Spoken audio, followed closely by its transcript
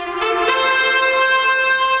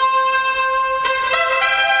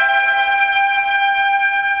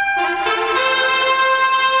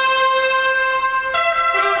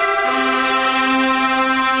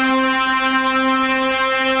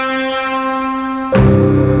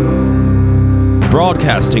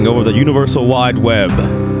Broadcasting over the Universal Wide Web,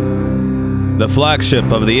 the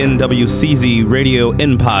flagship of the NWCZ radio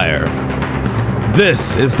empire.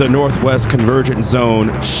 This is the Northwest Convergent Zone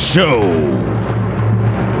Show.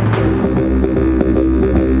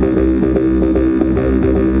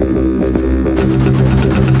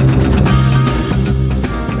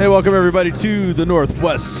 Hey, welcome everybody to the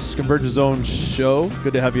Northwest Convergent Zone Show.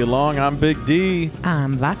 Good to have you along. I'm Big D.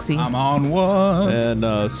 I'm Voxy. I'm on one.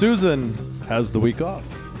 And Susan has the week off.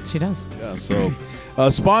 She does. Yeah, so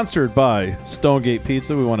sponsored by Stonegate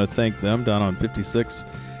Pizza. We want to thank them down on 56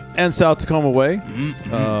 and South Tacoma Way.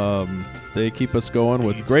 Mm-hmm. They keep us going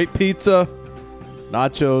with great pizza,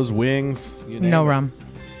 nachos, wings. You name No it. rum.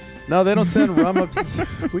 No, they don't send rum up.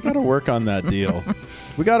 We got to work on that deal.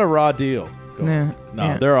 We got a raw deal. No,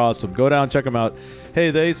 they're awesome. Go down, check them out.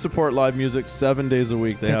 Hey, they support live music 7 days a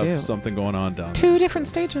week. They have something going on down there. Two different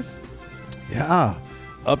stages. Yeah,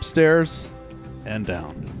 upstairs and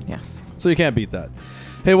down. Yes. So you can't beat that.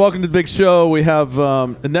 Hey, welcome to the big show. We have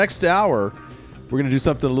the next hour, we're going to do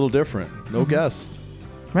something a little different. No guest.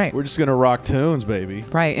 Right. We're just going to rock tunes, baby.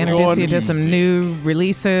 Right. Introduce you to some new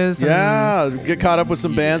releases. Yeah. Get caught up with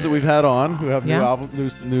some bands that we've had on who have new album,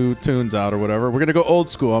 new tunes out or whatever. We're going to go old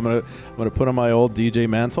school. I'm going to put on my old DJ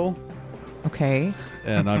mantle. Okay.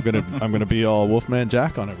 And I'm going to be all Wolfman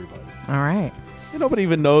Jack on everybody. All right. Nobody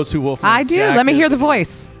even knows who Wolfman I do. Jack Let me is. hear the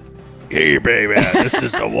voice. Hey, baby, this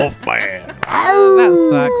is the Wolfman.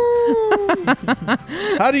 That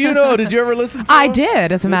sucks. How do you know? Did you ever listen to I him?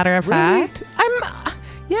 did, as a matter of Really? fact.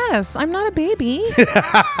 I'm not a baby.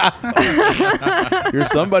 You're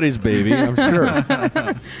somebody's baby, I'm sure.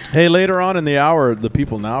 Hey, later on in the hour, the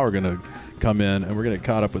people now are going to come in, and we're going to get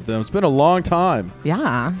caught up with them. It's been a long time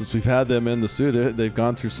Yeah. since we've had them in the studio. They've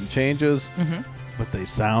gone through some changes, but they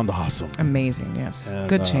sound awesome. Amazing, yes. And,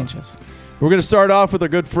 Good changes. We're going to start off with a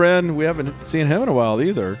good friend. We haven't seen him in a while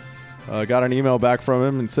either. Got an email back from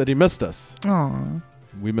him and said he missed us. Aw.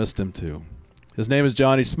 We missed him too. His name is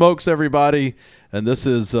Jonny Smokes, everybody. And this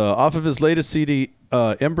is off of his latest CD,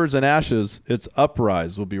 Embers and Ashes. It's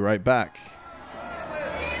Uprise. We'll be right back.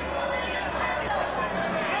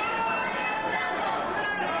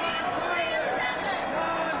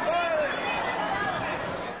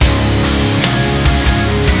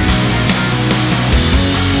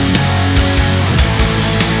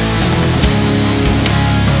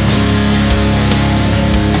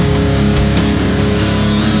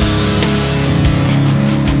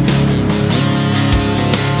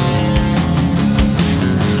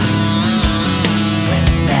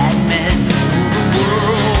 Bad men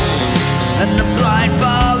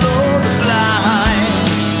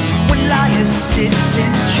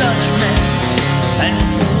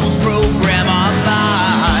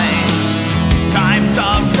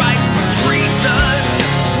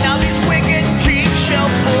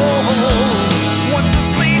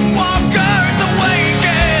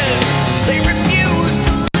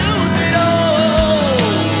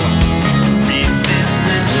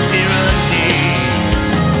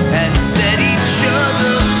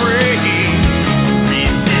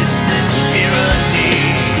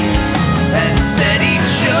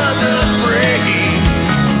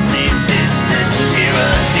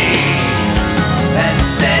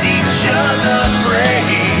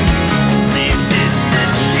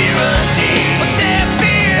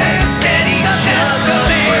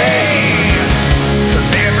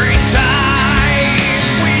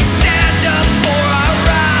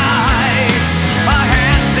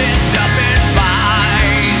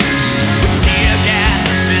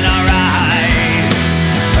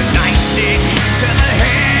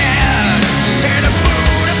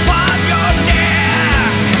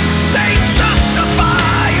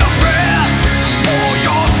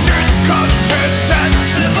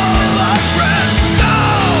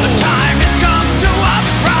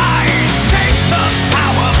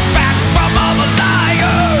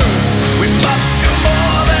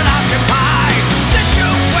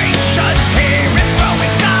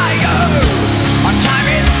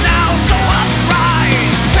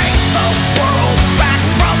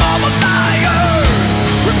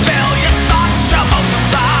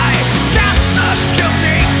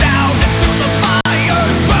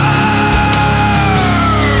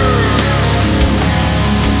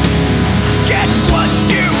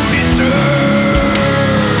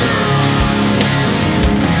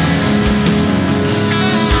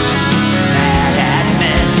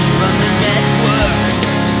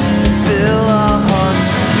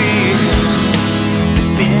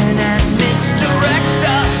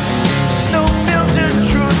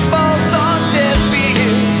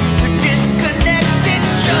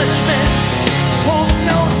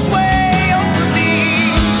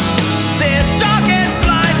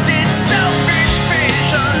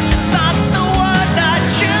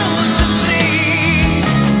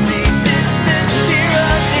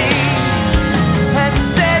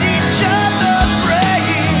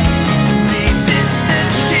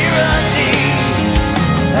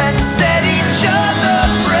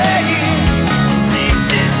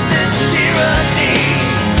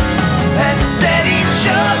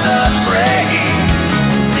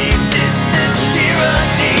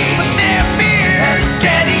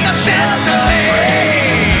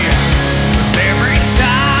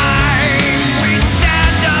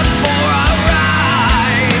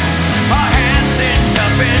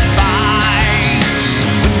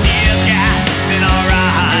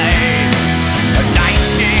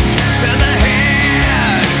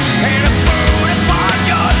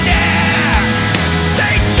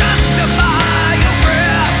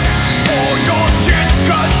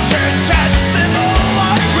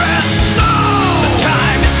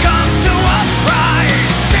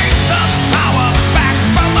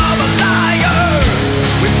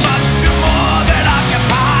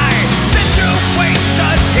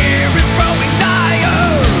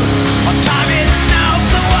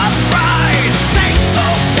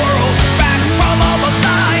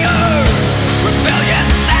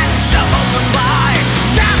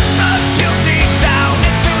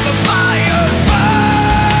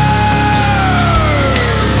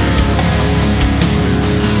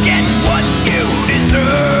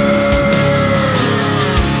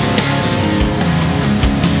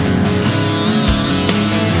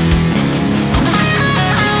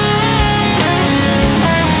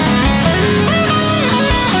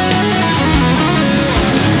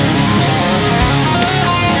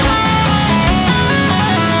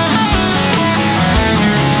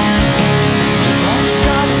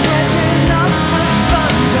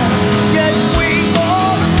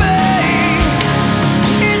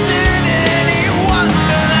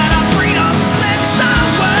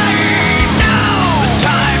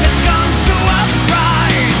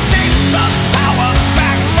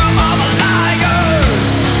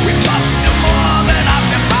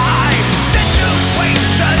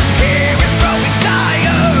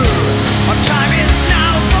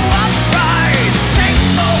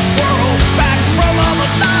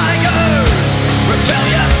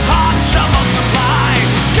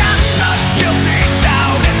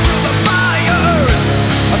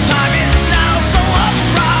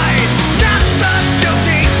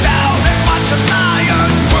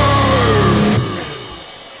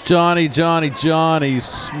Johnny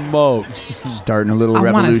smokes. Starting a little I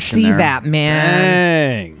want to revolution see there. that,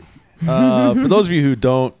 man. Dang. For those of you who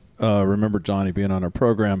don't remember Johnny being on our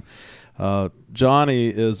program, Johnny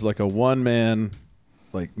is like a one-man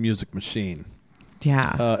like music machine. Yeah.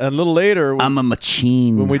 And a little later, I'm a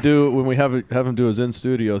machine. when we have him do his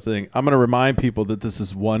in-studio thing, I'm going to remind people that this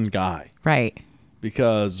is one guy. Right.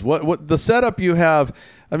 Because what the setup you have,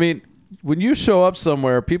 I mean, when you show up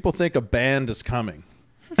somewhere, people think a band is coming.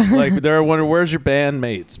 Like they're wondering, where's your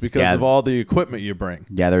bandmates because Yeah. of all the equipment you bring.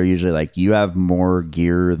 Yeah, they're usually like, you have more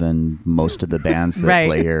gear than most of the bands that Right.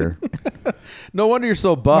 play here. No wonder you're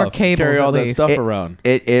so buff. More cables, Carry all at that least. stuff around.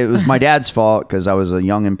 It was my dad's fault because I was a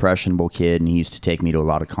young, impressionable kid, and he used to take me to a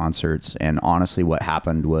lot of concerts. And honestly, what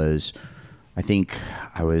happened was, I think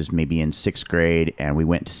I was maybe in 6th grade, and we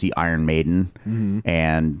went to see Iron Maiden.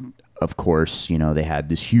 And of course, you know, they had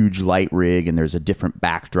this huge light rig, and there's a different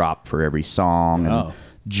backdrop for every song. Oh. And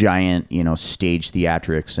giant, you know, stage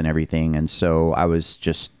theatrics and everything. And so I was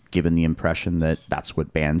just given the impression that that's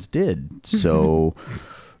what bands did. So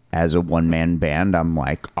as a one-man band, I'm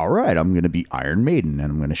like, all right, I'm going to be Iron Maiden,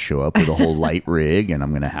 and I'm going to show up with a whole light rig, and I'm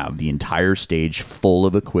going to have the entire stage full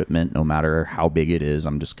of equipment. No matter how big it is,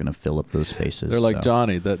 I'm just going to fill up those spaces. They're like So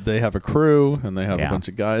Johnny, that they have a crew and they have a Yeah. bunch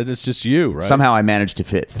of guys. It's just you, right? somehow I managed to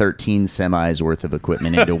fit 13 semis worth of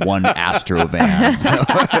equipment into one Astro van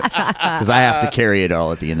because I have to carry it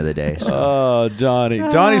all at the end of the day. So. Johnny.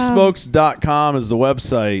 JohnnySmokes.com is the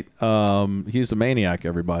website. He's a maniac,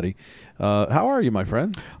 everybody. How are you, my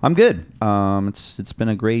friend? I'm good. It's been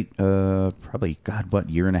a great probably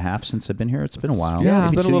year and a half since I've been here. It's been a while. Yeah,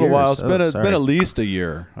 it's Maybe been a 2 little years. while. It's Oh, been at least a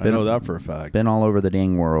year. I know that for a fact. Been all over the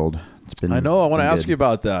dang world. It's been. I know. I want to been ask good. you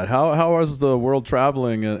about that. How is the world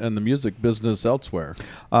traveling and the music business elsewhere?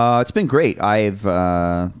 It's been great. I've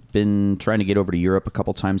been trying to get over to Europe a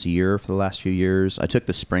couple times a year for the last few years. I took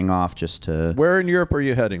the spring off just to. Where in Europe are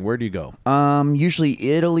you heading? Where do you go? Usually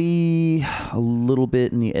Italy, a little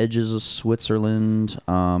bit in the edges of Switzerland.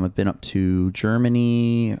 I've been up to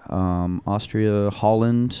Germany, Austria,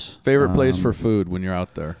 Holland. Favorite place for food when you're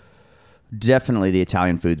out there? Definitely the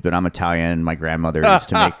Italian foods, but I'm Italian. My grandmother used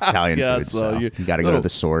to make Italian Yeah, food, so so you- you got to go little- to the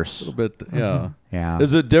source. A little bit, yeah. Yeah.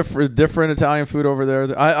 Is it different Italian food over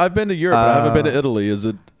there? I've been to Europe, but I haven't been to Italy. Is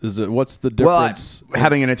it? What's the difference? Well,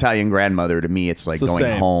 having an Italian grandmother, to me, it's like It's the going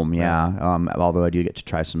same. home. Yeah. Although I do get to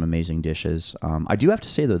try some amazing dishes. I do have to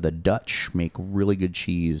say, though, the Dutch make really good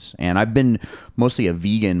cheese. And I've been mostly a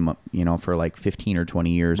vegan, you know, for like 15 or 20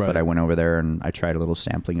 years. Right. But I went over there and I tried a little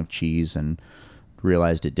sampling of cheese and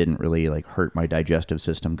realized it didn't really like hurt my digestive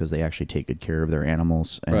system because they actually take good care of their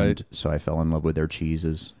animals. And Right. so I fell in love with their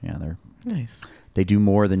cheeses. Yeah, Nice. they do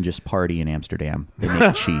more than just party in Amsterdam. They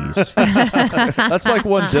make cheese. That's like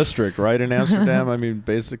one district, right? In Amsterdam. I mean,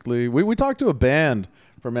 basically, we talked to a band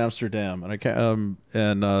from Amsterdam, and I can't,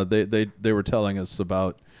 they were telling us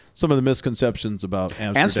about some of the misconceptions about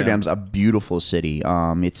Amsterdam. Amsterdam's a beautiful city.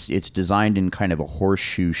 It's designed in kind of a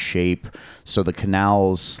horseshoe shape, so the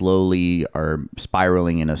canals slowly are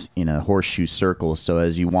spiraling in a horseshoe circle. So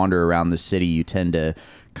as you wander around the city, you tend to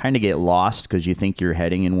kind of get lost because you think you're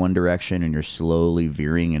heading in one direction and you're slowly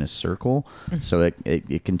veering in a circle. So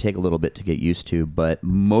it can take a little bit to get used to, but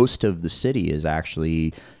most of the city is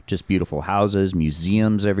actually just beautiful houses,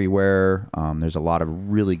 museums everywhere. There's a lot of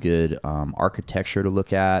really good architecture to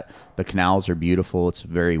look at. The canals are beautiful. It's a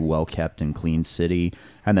very well kept and clean city.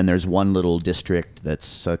 And then there's one little district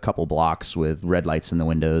that's a couple blocks with red lights in the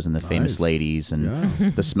windows and the famous Nice. ladies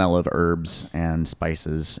and the smell of herbs and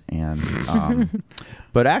spices. And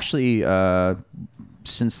but actually,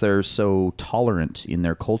 since they're so tolerant in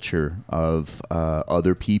their culture of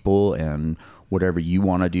other people and whatever you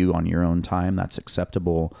want to do on your own time, that's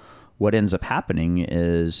acceptable. What ends up happening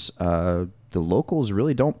is the locals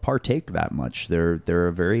really don't partake that much. They're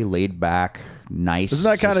a very laid back, nice. Isn't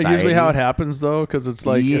that kind of society. usually how it happens, though? Because it's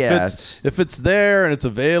like Yeah, if it's there and it's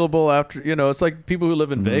available after, it's like people who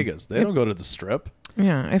live in Vegas. They don't go to the Strip.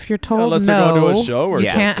 Yeah, if you're told Unless no, they're going to a show or you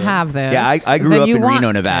Yeah. can't something. have this. Yeah, I grew then up you in want Reno,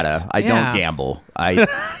 it. Nevada. I Yeah. don't gamble.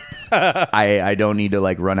 I don't need to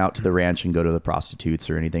like run out to the ranch and go to the prostitutes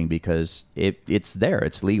or anything because it's there.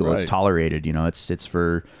 It's legal. Right. It's tolerated. It's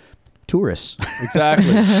for tourists.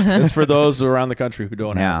 Exactly. It's for those around the country who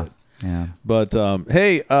don't have it. Yeah. But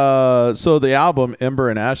hey, so the album Ember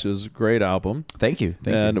and Ashes, great album, Thank you.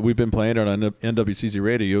 and we've been playing it on NWCZ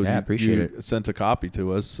Radio. Yeah, You- appreciate you it. Sent a copy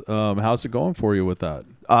to us. How's it going for you with that?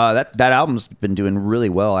 That album's been doing really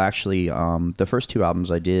well, actually. The first two albums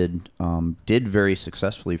I did very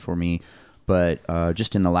successfully for me, but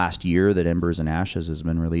just in the last year that Embers and Ashes has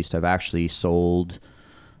been released, I've actually sold,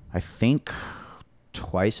 I think,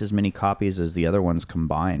 twice as many copies as the other ones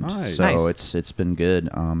combined. Nice. So Nice. it's been good.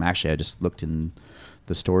 Actually, I just looked in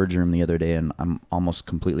the storage room the other day, and I'm almost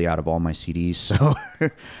completely out of all my CDs. So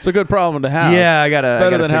It's a good problem to have. yeah, I gotta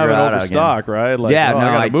Better gotta than figure having out overstock, right? Like, Yeah, oh, no,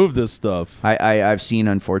 I gotta I- move this stuff. I've seen,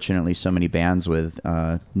 unfortunately, so many bands with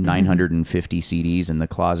 950 CDs in the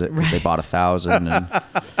closet because they bought 1,000. And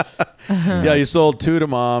Yeah, you sold 2 to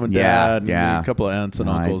mom and Yeah, dad, and yeah. a couple of aunts and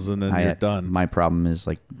No, uncles, and then you're done. My problem is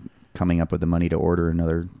like coming up with the money to order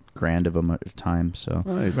another grand of them at a time. So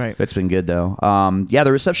Nice. Right. it's been good though. Yeah,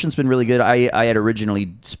 the reception's been really good. I had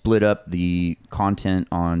originally split up the content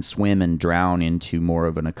on Swim and Drown into more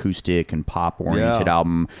of an acoustic and pop oriented Yeah.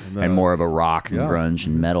 album and more of a rock and yeah. grunge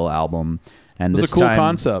and metal album. And It was this a cool time,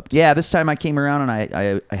 concept. Yeah, this time I came around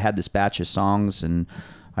and I had this batch of songs, and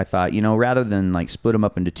I thought, rather than like split them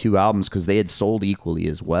up into 2 albums because they had sold equally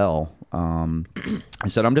as well, I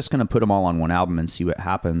said I'm just going to put them all on one album and see what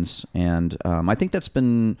happens. And I think that's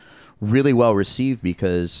been really well received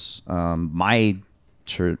because my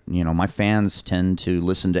fans tend to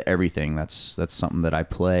listen to everything. That's something that I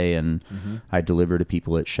play and I deliver to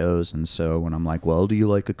people at shows. And so when I'm like, well, do you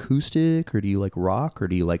like acoustic or do you like rock or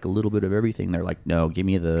do you like a little bit of everything? They're like, no, give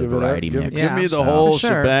me the variety mix. Give me the Yeah. whole For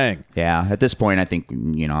sure. shebang. Yeah, at this point, I think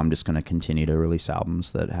I'm just going to continue to release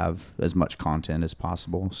albums that have as much content as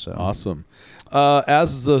possible. So Awesome.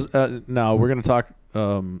 Now we're going to talk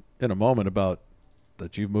in a moment about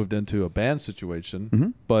that you've moved into a band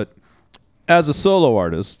situation, but as a solo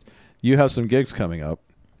artist, you have some gigs coming up,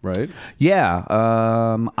 right? yeah,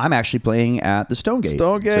 I'm actually playing at the Stonegate.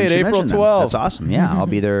 Stonegate, Since you April mentioned them. 12th. That's awesome. Yeah, I'll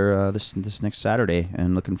be there this next Saturday,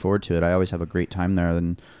 and looking forward to it. I always have a great time there,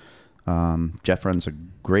 and Jeff runs a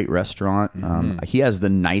great restaurant. He has the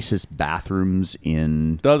nicest bathrooms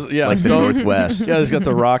in the Stone- Northwest. Yeah, he's got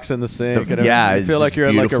the rocks in the sink. and Yeah, everything. You it's feel like just you're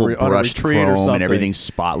in like beautiful on a brushed retreat or chrome something. and everything's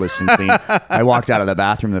spotless and clean. I walked out of the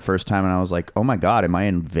bathroom the first time and I was like, "Oh my god, am I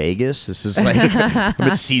in Vegas? This is like I'm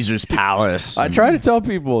at Caesar's Palace." I try to tell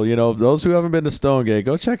people, those who haven't been to Stonegate,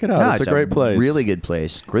 go check it out. Yeah, it's a great place. really good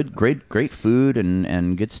place. Great food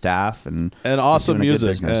and good staff and awesome doing a good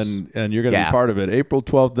music, business. and you're going to Yeah. be part of it. April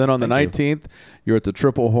 12th. Then on the Thank you. 19th, you're at the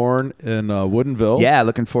Triple Horn in Woodinville. Yeah,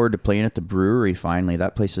 looking forward to playing at the brewery finally.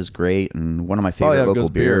 That place is great and one of my Probably favorite have local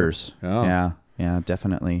good beer. beers. Yeah. Yeah,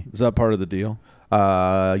 definitely. Is that part of the deal?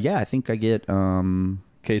 Yeah, I think I get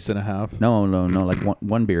Case and a half. no, like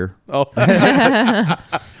one beer. Oh,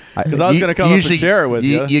 because I was going to come up and Usually, share it with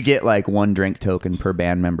you. You get like 1 drink token per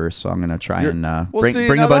band member, so I'm going to try and Well, bring see,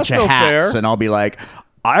 bring now a bunch that's of no hats, fair. and I'll be like,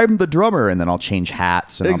 I'm the drummer, and then I'll change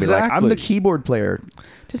hats, and I'll be like, I'm the Exactly. keyboard player.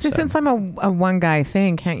 Just say, since I'm a one guy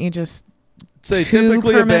thing, can't you just Say 2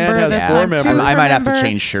 typically per a band member has this 4 time, members. 2 I might have to Remember?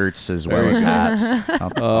 change shirts as well as hats.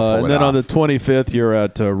 I'll pull And it then on the off. 25th, you're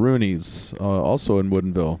at Rooney's, also in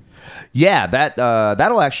Woodinville. Yeah,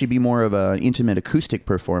 that'll actually be more of an intimate acoustic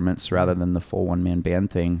performance rather than the full one-man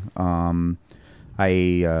band thing.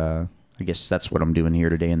 I guess that's what I'm doing here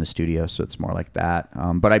today in the studio, so it's more like that.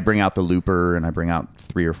 But I bring out the looper and I bring out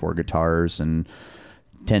 3 or 4 guitars and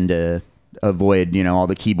tend to avoid all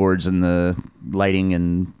the keyboards and the lighting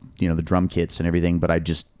and the drum kits and everything. But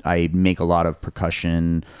I make a lot of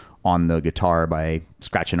percussion on the guitar by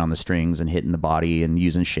scratching on the strings and hitting the body and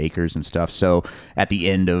using shakers and stuff. So at the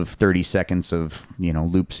end of 30 seconds of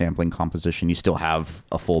loop sampling composition, you still have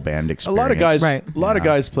a full band A experience. lot of guys, Right.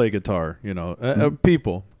 guys play guitar.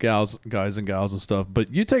 People, guys and gals and stuff.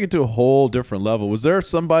 But you take it to a whole different level. Was there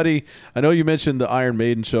somebody? I know you mentioned the Iron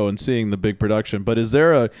Maiden show and seeing the big production, but is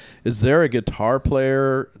there a guitar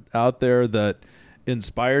player out there that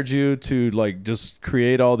inspired you to like just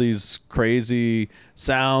create all these crazy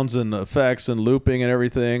sounds and effects and looping and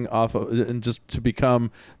everything off of, and just to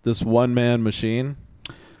become this one-man machine?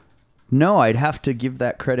 No, I'd have to give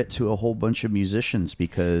that credit to a whole bunch of musicians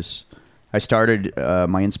because I started,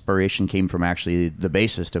 my inspiration came from actually the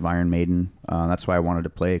bassist of Iron Maiden. That's why I wanted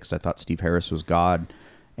to play, because I thought Steve Harris was God.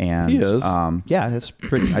 And He is. Yeah, that's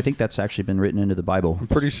pretty. I think that's actually been written into the Bible. I'm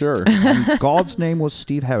pretty sure. And God's name was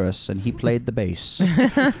Steve Harris, and he played the bass.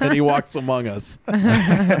 And he walks among us.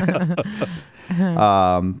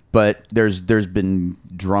 But there's been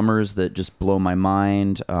drummers that just blow my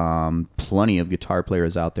mind. Plenty of guitar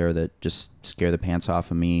players out there that just scare the pants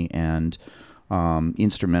off of me, and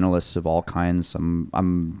instrumentalists of all kinds. I'm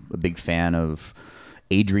a big fan of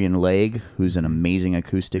Adrian Legg, who's an amazing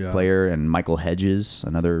acoustic player, and Michael Hedges,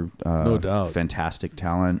 another No doubt. fantastic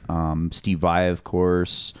talent. Steve Vai, of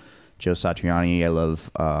course, Joe Satriani. I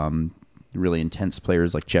love really intense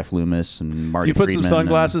players like Jeff Loomis and Marty You put Friedman some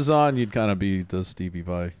sunglasses on, you'd kind of be the Stevie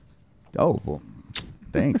Vai. Oh, well,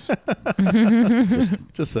 thanks.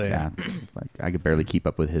 Just saying. Yeah, like I could barely keep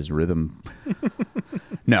up with his rhythm.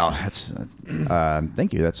 No, that's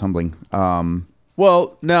thank you. That's humbling.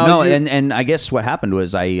 Well, now no, and I guess what happened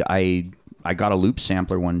was I got a loop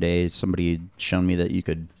sampler one day. Somebody had shown me that you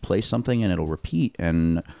could play something and it'll repeat.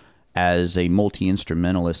 And as a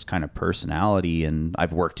multi-instrumentalist kind of personality, and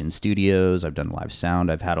I've worked in studios, I've done live sound,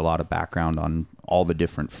 I've had a lot of background on all the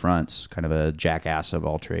different fronts, kind of a jackass of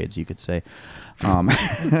all trades, you could say. But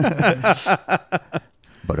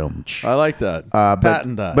I like that.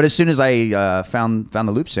 Patent that. But as soon as I found the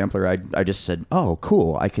loop sampler, I just said, "Oh,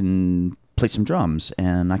 cool! I can play some drums,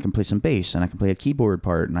 and I can play some bass, and I can play a keyboard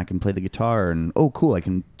part, and I can play the guitar, and oh, cool! I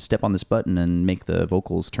can step on this button and make the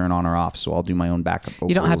vocals turn on or off. So I'll do my own backup vocals."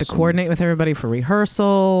 You don't have to coordinate with everybody for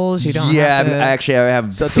rehearsals. You don't. Yeah, have to actually, I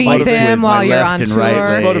have feed him while you're on tour.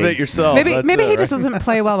 Right. Motivate yourself. Maybe he just doesn't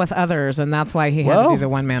play well with others, and that's why he had to do the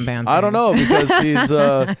one-man band thing. I don't know,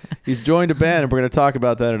 because he's joined a band, and we're going to talk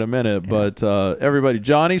about that in a minute. Yeah. But everybody,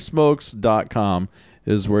 JonnySmokes.com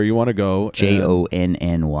is where you want to go.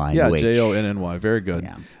 JONNY. Yeah, JONNY. Very good.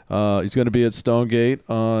 Yeah. He's going to be at Stonegate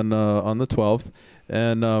on the 12th,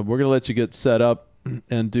 and we're going to let you get set up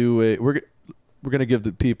and do we're going to give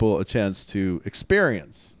the people a chance to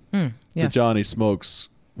experience the Jonny Smokes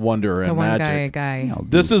wonder and magic. Guy.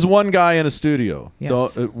 This is one guy in a studio.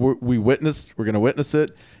 Yes. We're going to witness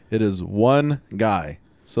it. It is one guy.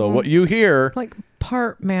 So what you hear, like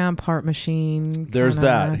part man, part machine. There's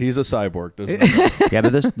that. He's a cyborg. Yeah,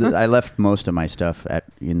 but I left most of my stuff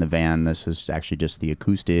in the van. This is actually just the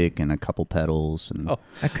acoustic and a couple pedals and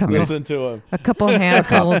listen to him. A couple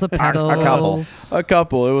handfuls of pedals. A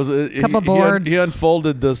couple. It was a couple boards. He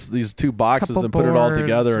unfolded these two boxes and put it all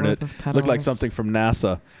together, and it looked like something from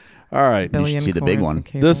NASA. All right, you should see the big one.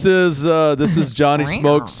 This is Jonny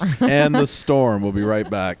Smokes and the Storm. We'll be right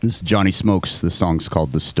back. This is Jonny Smokes. The song's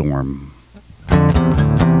called The Storm.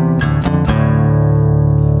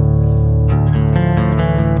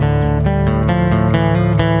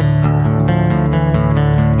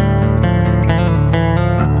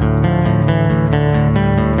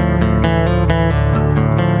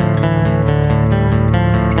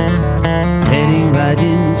 Heading right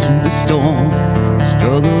into the storm.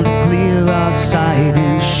 Struggle to clear our sight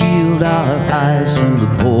and shield our eyes from the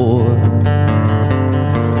pour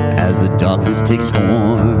as the darkness takes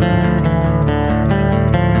form.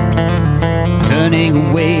 Turning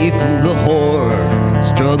away from the horror,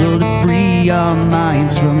 struggle to free our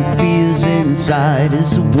minds from fears inside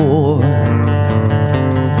as a war.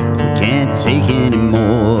 We can't take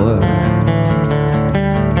anymore.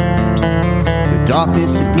 The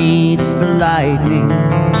darkness, it needs the lightning.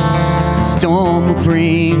 The storm will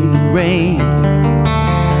bring the rain.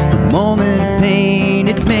 The moment of pain,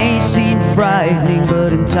 it may seem frightening,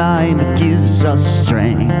 but in time it gives us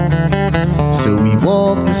strength. So we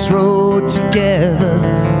walk this road together,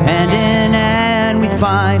 hand in hand we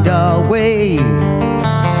find our way.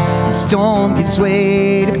 The storm gives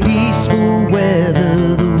way to peaceful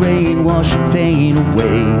weather, the rain washes the pain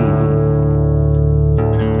away.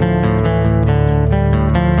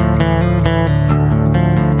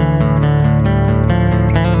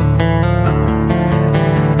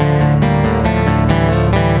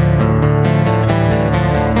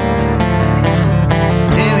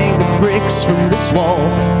 From this wall,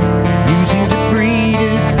 using debris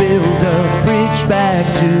to build a bridge back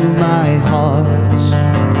to my heart,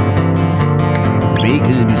 make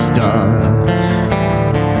a new start,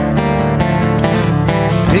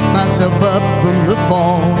 pick myself up from the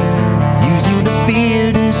fall, using the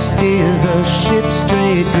fear to steer the ship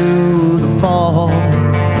straight through the fall.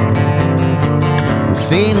 We're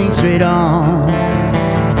sailing straight on.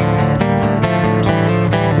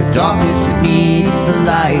 The darkness, it needs the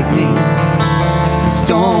lightning. The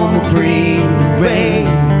storm will bring the rain.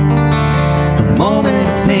 The moment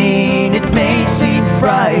of pain, it may seem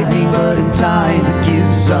frightening, but in time it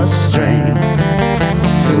gives us strength.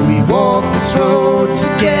 So we walk this road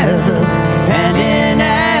together, hand in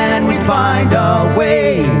hand we find our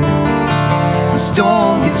way. The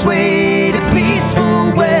storm gives way to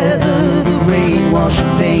peaceful weather, the rain washes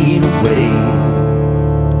the pain away.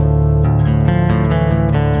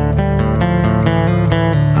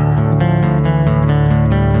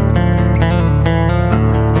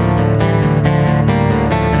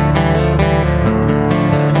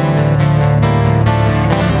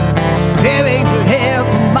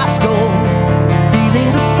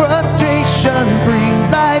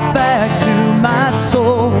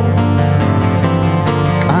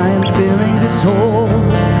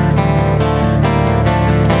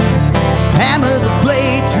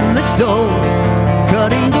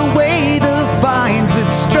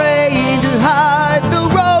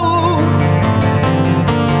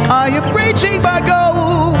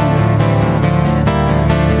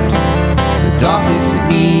 darkness it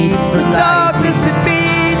meets the darkness it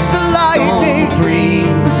meets the lightning.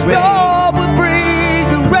 The storm will bring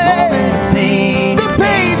the rain. The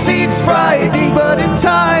pain seems frightening, but in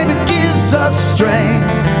time it gives us strength.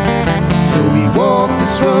 So we walk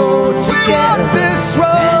this road together.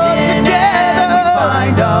 And we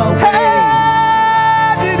find our way.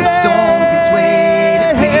 The storm gives way to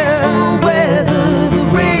peaceful weather. The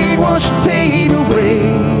rain washes pain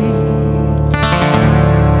away.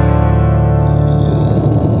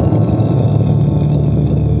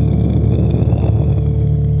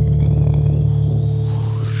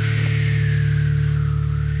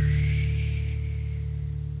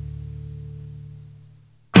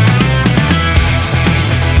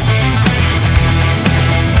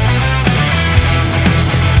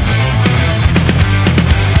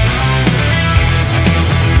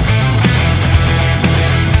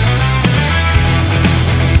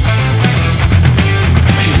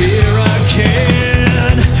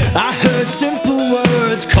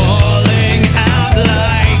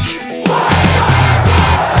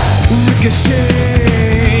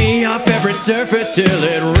 Ricochet off every surface till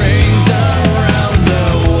it rings around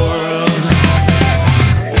the world.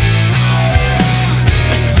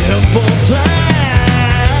 A simple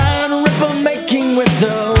plan, ripple making with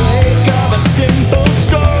the wake of a simple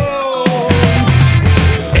storm.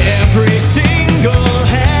 Every single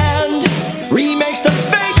hand remakes the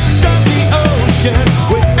face of the ocean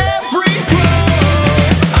with every throw.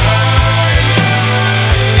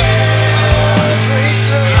 Every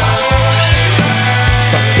throw.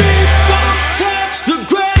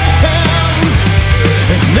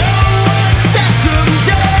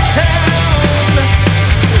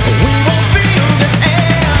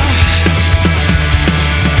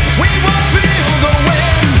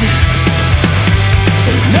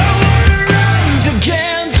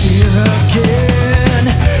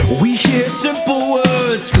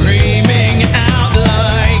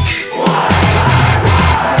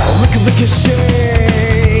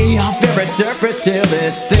 Ricochet off every surface till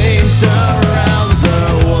this thing surrounds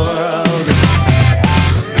the world.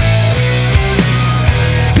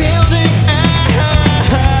 Building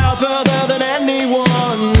out further than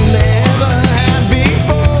anyone ever had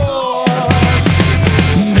before.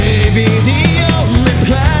 Maybe the only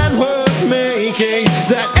plan worth making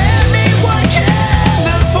that anyone can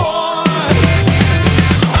afford.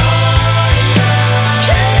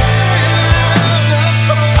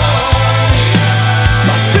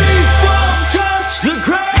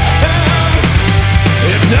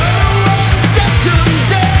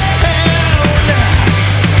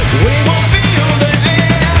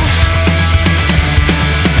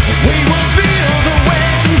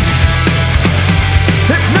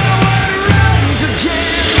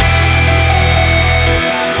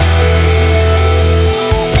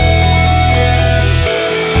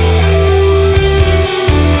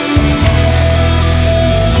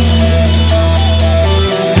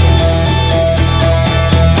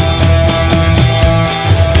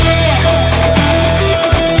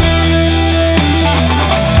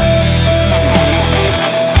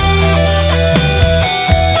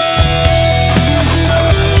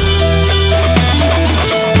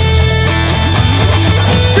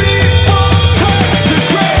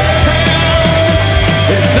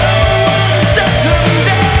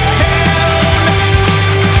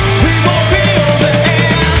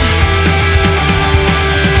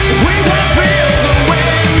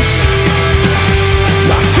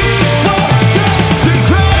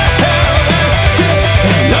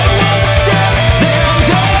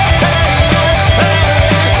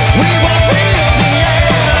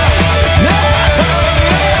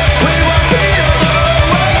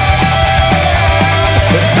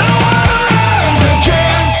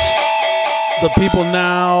 The People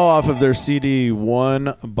Now off of their CD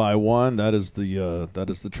One by One. That is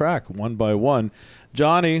the track One by One.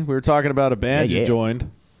 Jonny, we were talking about a band you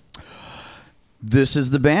joined. This is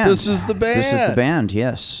the band. This is the band. This is the band,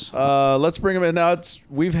 yes. Let's bring them in. Now,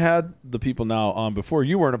 we've had The People Now on before.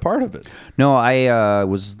 You weren't a part of it. No, I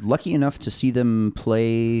was lucky enough to see them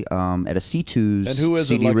play at a C2's and who isn't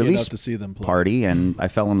CD lucky release enough to see them play? Party, and I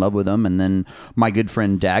fell in love with them. And then my good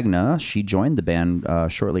friend Dagna, she joined the band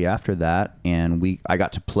shortly after that, and I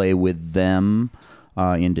got to play with them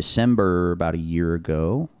in December about a year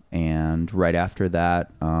ago. And right after that,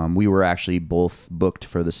 we were actually both booked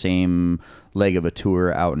for the same leg of a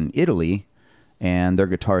tour out in Italy, and their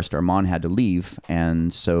guitarist Armand had to leave.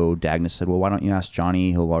 And so Dagna said, well, why don't you ask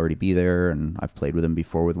Jonny? He'll already be there, and I've played with him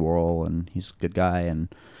before with Worrell, and he's a good guy. And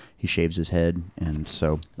he shaves his head, and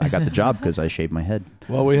so I got the job because I shaved my head.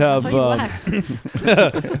 Well, we have I thought you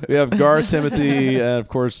waxed. we have Garth, Timothy, and of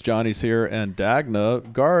course Johnny's here, and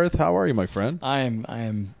Dagna. Garth, how are you, my friend? I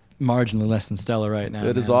am marginally less than stellar right now.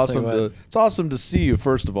 It is man. I'll tell awesome you what. it's awesome to see you.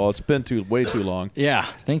 First of all, it's been way too long. Yeah,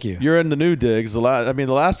 thank you. You're in the new digs. The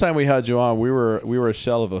last time we had you on, we were a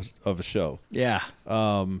shell of a show. Yeah.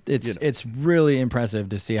 It's It's really impressive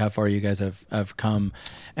to see how far you guys have come,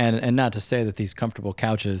 and not to say that these comfortable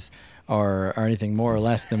couches are anything more or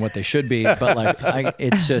less than what they should be, but like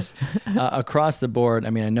it's just across the board. I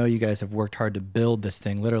mean, I know you guys have worked hard to build this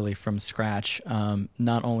thing literally from scratch,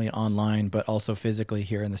 not only online but also physically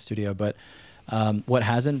here in the studio. But what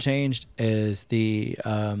hasn't changed is the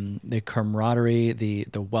camaraderie,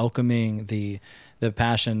 the welcoming, the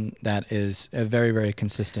passion that is very, very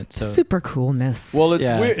consistent. So Super coolness. Well, it's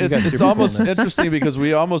Yeah, weird. you got It's super almost coolness. interesting because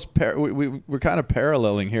we almost we're kind of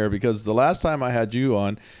paralleling here because the last time I had you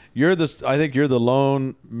on, I think you're the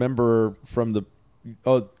lone member from the.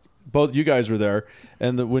 Oh, both you guys were there,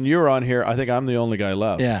 and when you were on here, I think I'm the only guy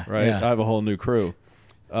left. Yeah, right. yeah. I have a whole new crew.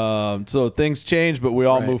 So things change, but we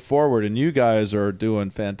all Right. move forward, and you guys are doing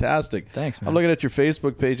fantastic. Thanks, man. I'm looking at your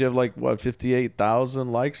Facebook page. You have like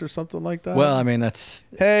 58,000 likes or something like that. Well, I mean, that's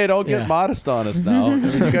Hey, don't get Yeah. modest on us now. I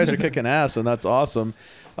mean, you guys are kicking ass, and that's awesome.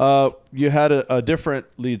 You had a different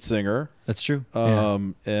lead singer, true. Yeah.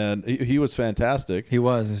 and he was fantastic. He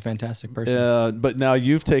was a fantastic person. But now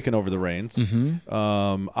you've taken over the reins.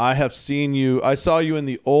 Mm-hmm. I have seen you. I saw you in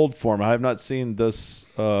the old form. I have not seen this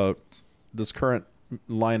current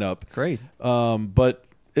lineup. Great. But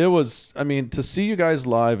it was. I mean, to see you guys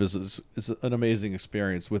live is an amazing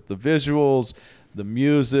experience with the visuals, the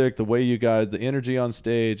music, the way you guys, the energy on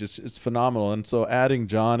stage. It's phenomenal. And so adding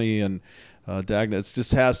Jonny and Dagna, it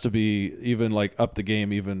just has to be even like up the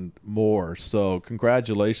game even more. So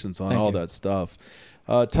congratulations on Thank all you. that stuff.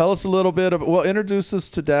 Tell us a little bit introduce us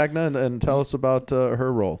to Dagna and tell us about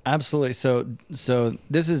her role. Absolutely. So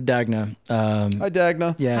this is Dagna. Hi,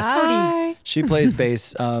 Dagna. Yes. Hi. She plays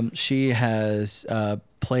bass. She has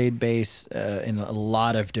played bass in a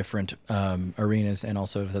lot of different arenas and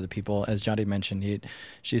also with other people. As Jonny mentioned,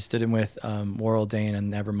 she stood in with Warrell Dane and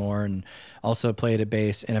Nevermore, and also played a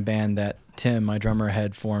bass in a band that Tim, my drummer,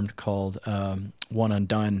 had formed called One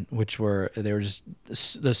Undone, they were just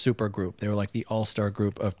the super group. They were like the all-star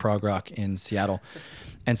group of prog rock in Seattle.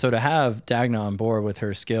 And so to have Dagna on board with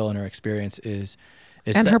her skill and her experience is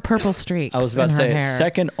And her purple streaks. I was about in to her say, hair.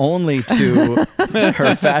 second only to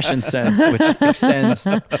her fashion sense, which extends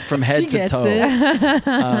from head She to gets toe.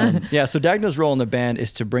 it. Yeah, so Dagna's role in the band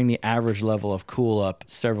is to bring the average level of cool up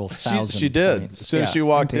several thousand. She did. points. As soon as Yeah. she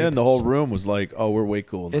walked indeed. in, the whole room was like, "Oh, we're way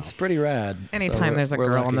cool now." It's pretty rad. Anytime So there's a we're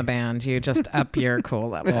girl in the lucky. band, you just up your cool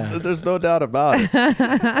level. Yeah. There's no doubt about it.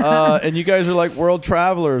 And you guys are like world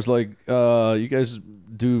travelers. Like you guys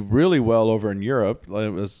do really well over in Europe, like,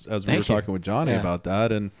 as we were Thank you. talking with Jonny Yeah. about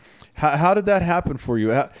that. And how did that happen for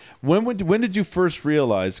you? When did you first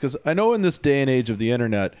realize? Because I know in this day and age of the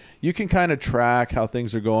internet, you can kind of track how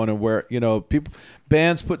things are going and where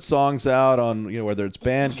bands put songs out on whether it's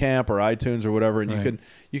Bandcamp or iTunes or whatever, and Right.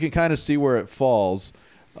 you can kind of see where it falls.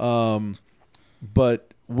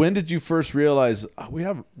 But when did you first realize we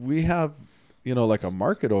have like a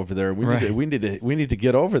market over there? We Right. need to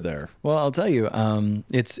get over there. Well, I'll tell you,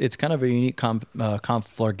 it's kind of a unique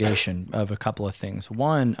conflagration of a couple of things.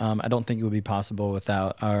 One, I don't think it would be possible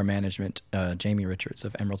without our management, Jamie Richards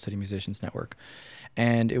of Emerald City Musicians Network,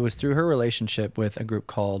 and it was through her relationship with a group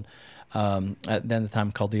called, at the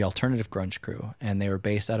time called the Alternative Grunge Crew, and they were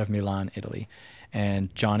based out of Milan, Italy.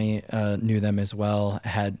 And Jonny knew them as well,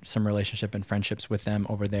 had some relationship and friendships with them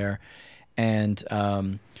over there, and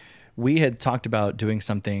we had talked about doing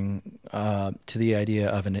something to the idea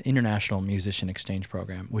of an international musician exchange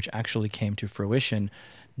program, which actually came to fruition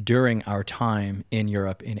during our time in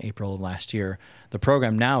Europe in April of last year. The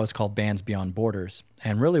program now is called Bands Beyond Borders.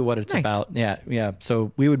 And really what it's Nice. about, yeah.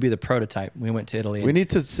 So we would be the prototype. We went to Italy. We need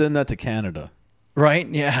to send that to Canada. Right?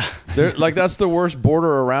 Yeah. That's the worst border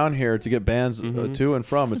around here to get bands to and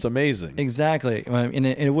from. It's amazing. Exactly. And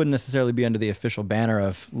it wouldn't necessarily be under the official banner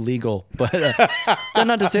of legal, but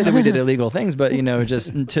not to say that we did illegal things, but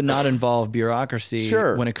just to not involve bureaucracy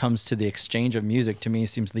Sure. when it comes to the exchange of music, to me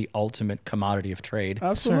seems the ultimate commodity of trade.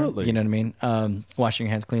 Absolutely. You know what I mean? Washing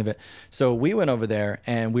your hands clean of it. So we went over there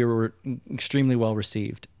and we were extremely well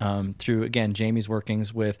received through, again, Jamie's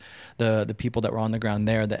workings with the people that were on the ground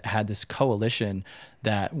there that had this coalition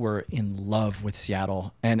that were in love with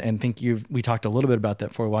Seattle. And think we talked a little bit about that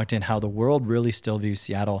before we walked in, how the world really still views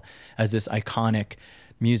Seattle as this iconic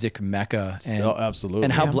music mecca. And, absolutely.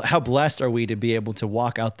 And how blessed are we to be able to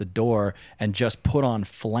walk out the door and just put on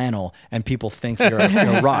flannel and people think you're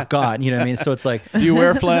a rock god. You know what I mean? So it's like, do you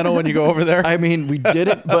wear flannel when you go over there? I mean, we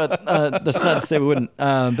didn't, but that's not to say we wouldn't.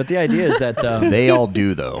 But the idea is that they all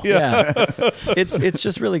do though. Yeah, it's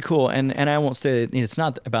just really cool. And I won't say that, it's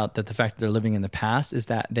not about that. The fact that they're living in the past is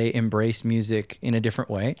that they embrace music in a different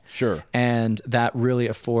way. Sure. And that really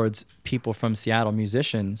affords people from Seattle,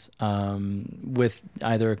 musicians, with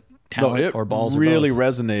either talent or balls. Really or both.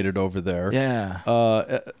 resonated over there. Yeah.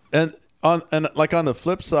 And on the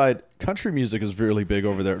flip side, country music is really big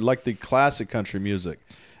over there, like the classic country music.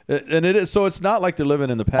 And it is, so it's not like they're living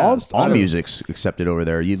in the past. All music's accepted over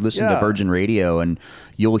there. You listen to Virgin Radio and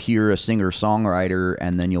you'll hear a singer-songwriter,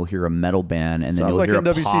 and then you'll hear a metal band, and then Sounds you'll like hear a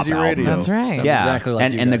NWCZ pop Radio. album. That's right. Sounds Yeah, exactly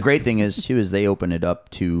like you and the guys. great thing is too is they open it up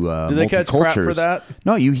to Do they catch crap for multi-cultures. that?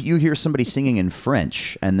 No, you hear somebody singing in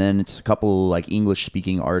French, and then it's a couple like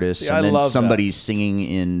English-speaking artists, See, I and then love somebody's singing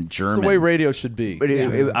in German. It's the way radio should be. But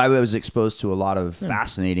I was exposed to a lot of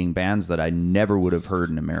fascinating bands that I never would have heard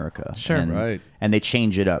in America. Sure. and, Right. And they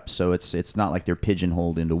change it up, so it's not like they're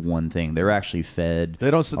pigeonholed into one thing. They're actually fed. They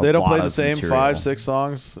don't a play lot the of same material. 5-6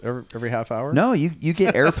 songs every half hour. No, you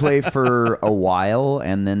get airplay for a while,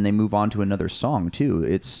 and then they move on to another song too.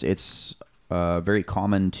 It's very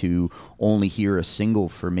common to only hear a single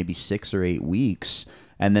for maybe 6 or 8 weeks,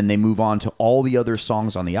 and then they move on to all the other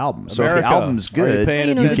songs on the album. So if America, the album's are you good, paying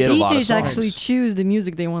You know, you the get a lot of DJs songs. actually choose the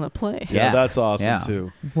music they want to play. Yeah, that's awesome Yeah.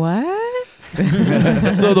 too. What?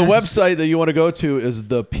 So the website that you want to go to is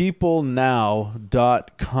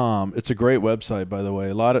thepeoplenow.com. It's a great website, by the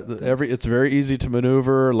way. It's very easy to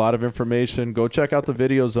maneuver, a lot of information. Go check out the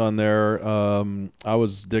videos on there. I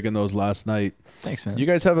was digging those last night. Thanks, man. You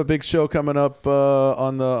guys have a big show coming up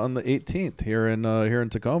on the 18th here in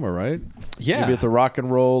Tacoma, right? Yeah. Maybe at the Rock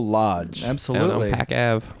and Roll Lodge. Absolutely. Down on Pac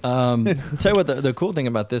Ave. Tell you what, the cool thing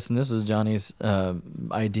about this, and this is Johnny's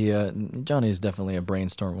idea. Johnny is definitely a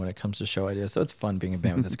brainstorm when it comes to show ideas, so it's fun being in a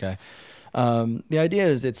band with this guy. The idea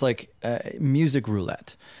is it's like music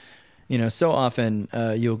roulette. You know, so often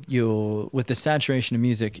you'll with the saturation of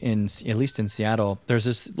music at least in Seattle, there's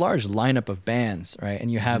this large lineup of bands, right?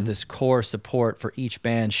 And you have this core support for each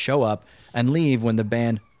band show up and leave when the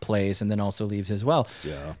band plays, and then also leaves as well.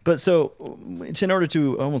 Yeah. But so it's in order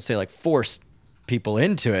to, I won't say like force people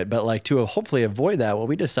into it, but like to hopefully avoid that, what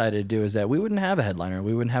we decided to do is that we wouldn't have a headliner,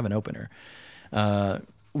 we wouldn't have an opener.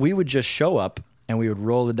 We would just show up and we would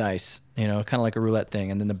roll the dice, you know, kind of like a roulette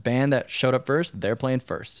thing. And then the band that showed up first, they're playing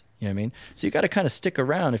first. You know what I mean? So you got to kind of stick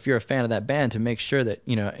around if you're a fan of that band to make sure that,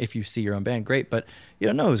 you know, if you see your own band, great, but you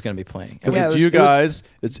don't know who's going to be playing. And Because we- you guys,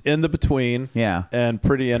 it's in the between. Yeah. And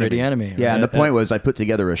Pretty Enemy. Pretty Enemy. Yeah, right? and the point was I put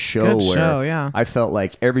together a show Good where show, yeah. I felt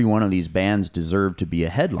like every one of these bands deserved to be a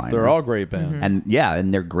headliner. They're all great bands.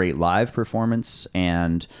 and they're great live performance,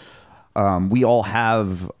 and we all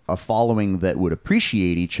have a following that would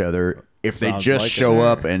appreciate each other if they Sounds just like show it.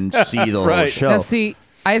 up and see the whole Right. show. Now, see,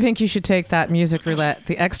 I think you should take that music roulette,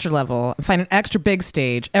 the extra level, and find an extra big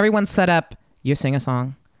stage. Everyone's set up. You sing a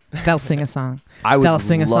song. They'll sing a song. I would They'll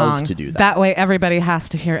sing a love song. to do that. That way, everybody has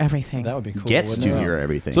to hear everything. That would be cool. Gets wouldn't to it? hear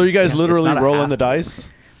everything. So you guys It's literally not a rolling have the to. dice?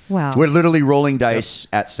 Wow. We're literally rolling dice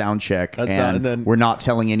at sound check, At and, sound- and then- we're not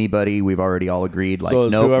telling anybody. We've already all agreed. Like, So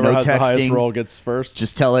no, whoever no has the highest texting. roll gets first?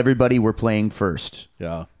 Just tell everybody we're playing first.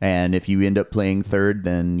 Yeah. And if you end up playing third,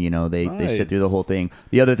 then you know they sit through the Nice. whole thing.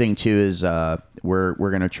 The other thing too is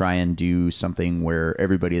we're gonna try and do something where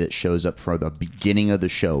everybody that shows up for the beginning of the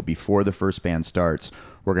show, before the first band starts,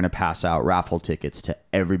 we're gonna pass out raffle tickets to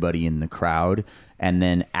everybody in the crowd. And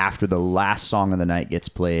then after the last song of the night gets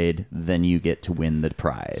played, then you get to win the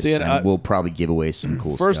prize. See, and and we'll probably give away some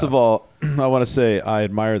cool stuff. First of all, I want to say I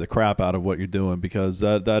admire the crap out of what you're doing, because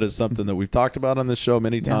that is something that we've talked about on this show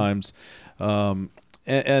many times.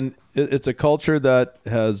 And it's a culture that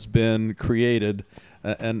has been created,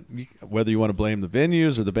 and whether you want to blame the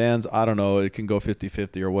venues or the bands, I don't know, it can go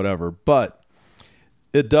 50-50 or whatever. But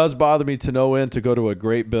it does bother me to no end to go to a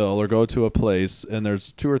great bill or go to a place and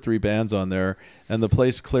there's 2 or 3 bands on there and the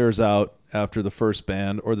place clears out after the first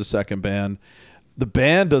band or the second band. The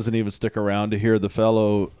band doesn't even stick around to hear the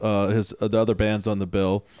the other bands on the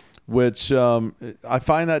bill, which I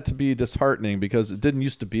find that to be disheartening, because it didn't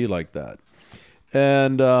used to be like that.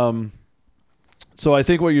 And so I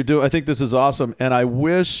think what you do, I think this is awesome, and I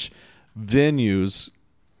wish venues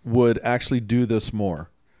would actually do this more.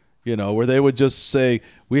 You know, where they would just say,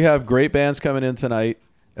 we have great bands coming in tonight,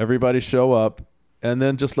 everybody show up, and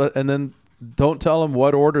then don't tell them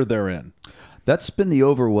what order they're in. That's been the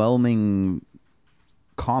overwhelming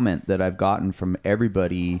comment that I've gotten from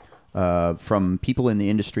everybody from people in the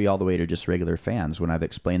industry all the way to just regular fans. When I've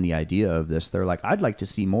explained the idea of this, they're like, I'd like to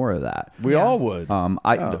see more of that. We all would.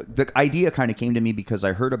 The idea kind of came to me because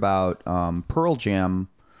I heard about Pearl Jam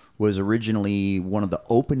was originally one of the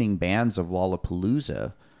opening bands of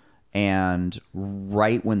Lollapalooza. And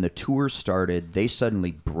right when the tour started, they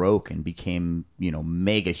suddenly broke and became,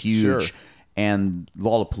 mega huge. Sure. And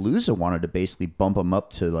Lollapalooza wanted to basically bump them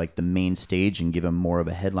up to like the main stage and give them more of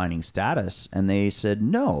a headlining status. And they said,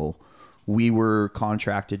 no, we were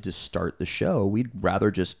contracted to start the show. We'd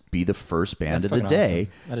rather just be the first band That's of the fucking day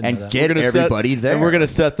awesome. I didn't know and that. get everybody there. And we're going to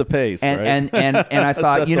set the pace, right? And I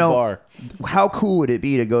thought, Set the bar. how cool would it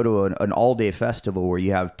be to go to an all-day festival where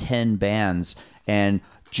you have 10 bands and,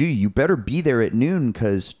 gee, you better be there at noon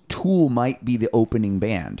because Tool might be the opening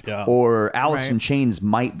band. Yeah. Or Alice in Right. Chains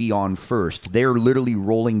might be on first. They're literally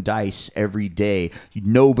rolling dice every day.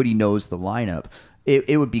 Nobody knows the lineup.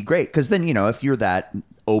 It would be great because then, if you're that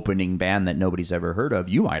opening band that nobody's ever heard of,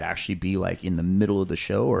 you might actually be like in the middle of the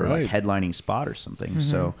show or like Right. headlining spot or something.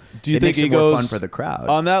 So Do you it think makes it he more goes fun for the crowd?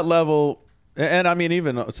 on that level? And I mean,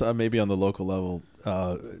 even maybe on the local level,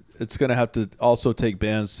 it's going to have to also take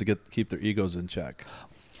bands to keep their egos in check.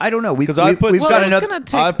 I don't know. Because I put Well, got it's another, gonna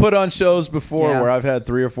take- I put on shows before Yeah. where I've had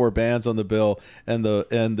 3 or 4 bands on the bill, and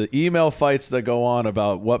the email fights that go on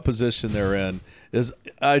about what position they're in is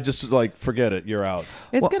I just like forget it. You're out.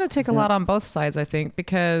 It's going to take a lot on both sides, I think,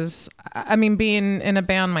 because, I mean, being in a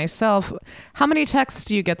band myself, how many texts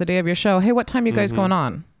do you get the day of your show? Hey, what time you guys going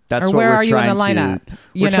on? That's or what where we're are you in the trying lineup? to.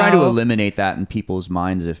 We're You trying to know? eliminate that in people's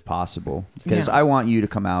minds if possible, because Yeah. I want you to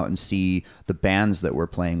come out and see the bands that we're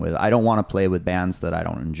playing with. I don't want to play with bands that I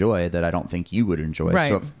don't enjoy, that I don't think you would enjoy. Right.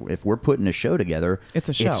 So if we're putting a show together, It's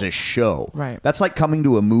a show. It's a show. Right. That's like coming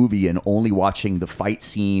to a movie and only watching the fight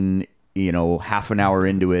scene, half an hour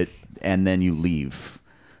into it, and then you leave.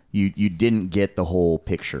 You didn't get the whole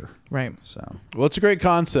picture. Right. So Well, it's a great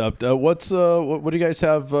concept. What do you guys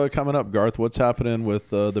have coming up, Garth? What's happening with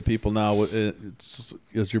the people now? As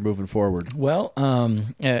you're moving forward. Well,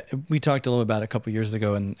 we talked a little about it a couple years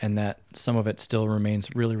ago, and that some of it still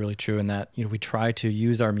remains really, really true. In that we try to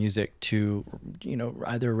use our music to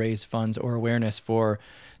either raise funds or awareness for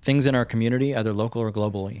things in our community, either local or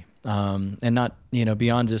globally, and not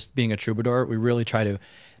beyond just being a troubadour. We really try to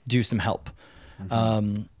do some help.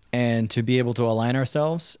 And to be able to align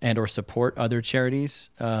ourselves and or support other charities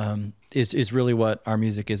is really what our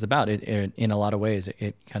music is about. It in a lot of ways,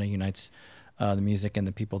 it kind of unites the music and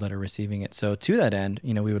the people that are receiving it. So to that end,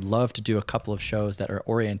 we would love to do a couple of shows that are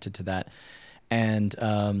oriented to that. And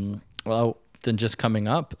then just coming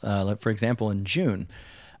up, like for example, in June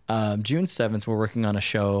 7th, we're working on a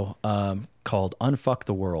show called Unfuck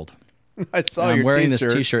the World. I saw I'm your wearing t-shirt.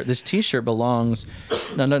 this T-shirt. This T-shirt belongs.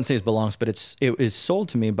 No, it doesn't say it belongs, but it is sold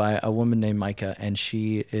to me by a woman named Micah, and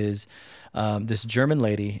she is this German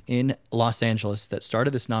lady in Los Angeles that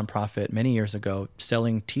started this nonprofit many years ago,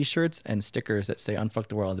 selling T-shirts and stickers that say "Unfuck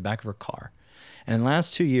the World" on the back of her car. And in the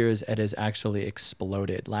last 2 years, it has actually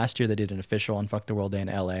exploded. Last year, they did an official Unfuck the World Day in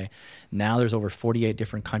LA. Now there's over 48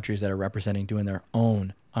 different countries that are representing doing their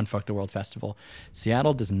own Unfuck the World festival.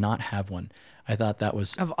 Seattle does not have one. I thought that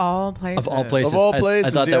was Of all places. of all places. Of all I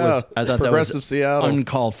places, thought that was yeah. I thought that Progressive was Seattle.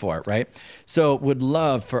 uncalled for, right? So would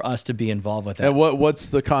love for us to be involved with that. And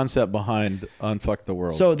what's the concept behind Unfuck the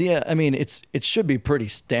World? So it should be pretty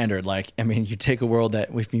standard. Like, you take a world that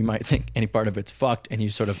you might think any part of it's fucked, and you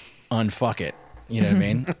sort of unfuck it. You know what I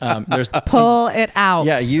mean? There's Pull it out.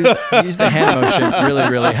 Yeah, use the hand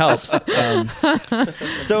motion. Really helps.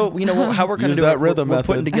 So how we're going to Use do that it. rhythm we're method.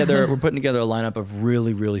 putting together a lineup of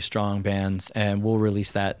really strong bands, and we'll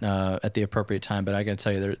release that at the appropriate time. But I got to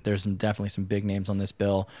tell you, there's definitely some big names on this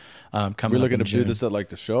bill coming. we're up looking in to June. do this at like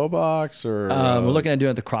the Showbox or We're looking at doing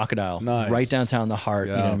it at the Crocodile, Nice. right downtown the heart.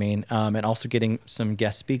 You know Yeah. what I mean? And also getting some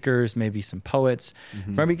guest speakers, maybe some poets,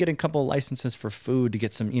 maybe getting a couple of licenses for food to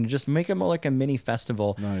get some, just make it more like a mini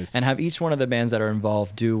festival. Nice. And have each one of the bands that are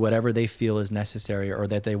involved do whatever they feel is necessary or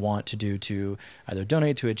that they want to do to either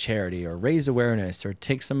donate to a charity or raise awareness or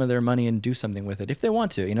take some of their money and do something with it if they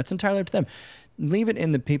want to. It's entirely up to them. Leave it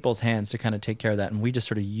in the people's hands to kind of take care of that, and we just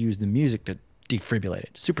sort of use the music to defibrillate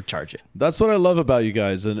it, supercharge it. That's what I love about you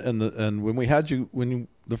guys. And when we had you,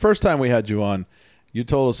 the first time we had you on, you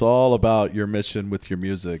told us all about your mission with your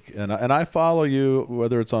music. And I follow you,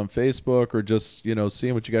 whether it's on Facebook or just,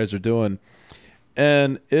 seeing what you guys are doing.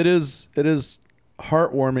 And it is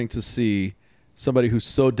heartwarming to see somebody who's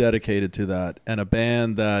so dedicated to that, and a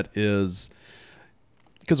band that is,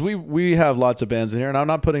 because we have lots of bands in here, and I'm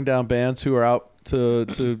not putting down bands who are out to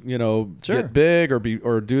Sure. get big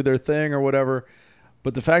or do their thing or whatever,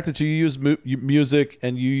 but the fact that you use music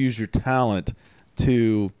and you use your talent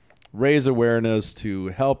to raise awareness, to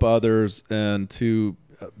help others, and to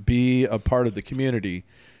be a part of the community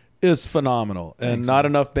is phenomenal. And not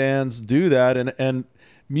enough bands do that. And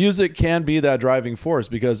music can be that driving force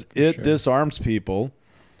because it disarms people.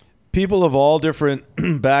 People of all different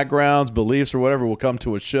backgrounds, beliefs, or whatever will come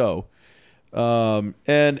to a show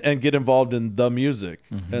and get involved in the music.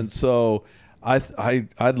 And so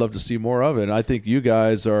I'd love to see more of it. And I think you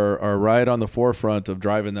guys are right on the forefront of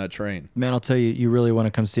driving that train. Man, I'll tell you, you really want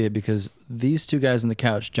to come see it because these two guys on the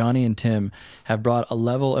couch, Jonny and Tim, have brought a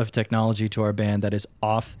level of technology to our band that is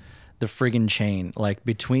off the friggin' chain. Like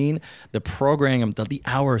between the programming, the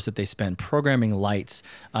hours that they spend programming lights,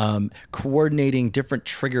 coordinating different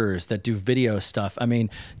triggers that do video stuff. I mean,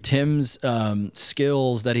 Tim's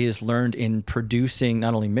skills that he has learned in producing,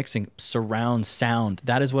 not only mixing, surround sound.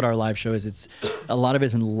 That is what our live show is. It's a lot of it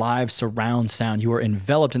is in live surround sound. You are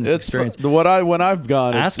enveloped in this experience. When I've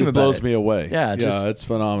gone, it blows me away. Yeah, it's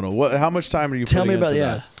phenomenal. How much time are you tell putting me about into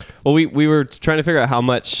that? Well, we were trying to figure out how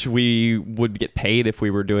much we would get paid if we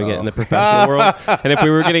were doing it in the professional world, and if we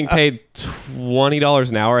were getting paid $20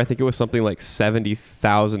 an hour, I think it was something like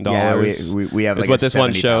 $70,000. Yeah, we have is like what this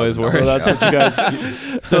one show is worth. So that's what you guys.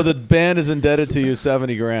 So the band is indebted to you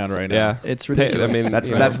 $70,000 right now. Yeah, It's ridiculous. I mean,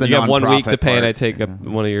 That's the you have 1 week to nonprofit pay, and part. I take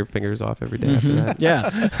one of your fingers off every day after that. Yeah.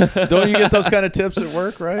 Don't you get those kind of tips at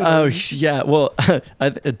work, right? Oh, yeah. Well,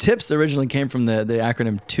 tips originally came from the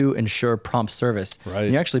acronym to ensure prompt service. Right.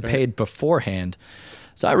 And you actually paid beforehand.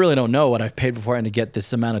 So I really don't know what I've paid beforehand to get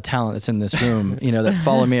this amount of talent that's in this room, that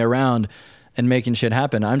follow me around and making shit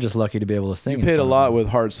happen. I'm just lucky to be able to sing. You paid a lot with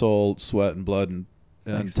heart, soul, sweat, and blood,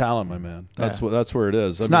 and talent, my man. That's where it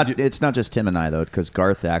is. It's not just Tim and I though, because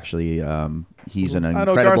Garth actually he's an I know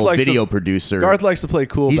Garth incredible likes video to- producer. Garth likes to play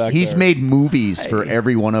cool. He's made movies for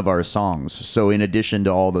every one of our songs. So in addition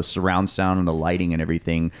to all the surround sound and the lighting and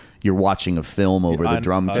everything, you're watching a film over the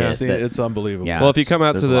drum kit. It's unbelievable. Yeah. Well, if you come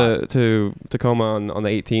out There's to Tacoma on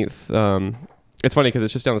the 18th, it's funny because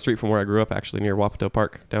it's just down the street from where I grew up, actually, near Wapato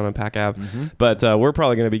Park, down on Pack Ave. But we're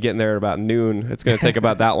probably going to be getting there at about noon. It's going to take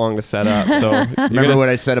about that long to set up. So Remember what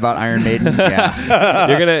I said about Iron Maiden?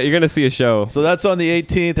 Yeah. you're gonna see a show. So that's on the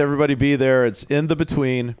 18th. Everybody be there. It's In the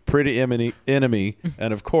Between, Pretty Enemy,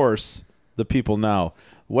 and of course, The People Now.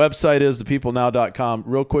 Website is thepeoplenow.com.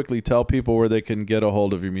 Real quickly, tell people where they can get a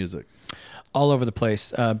hold of your music. All over the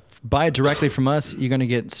place. Buy it directly from us. You're going to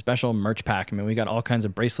get special merch pack. I mean, we got all kinds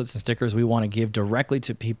of bracelets and stickers we want to give directly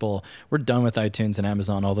to people. We're done with iTunes and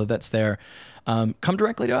Amazon, although that's there. Come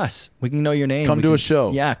directly to us. We can know your name. Come to a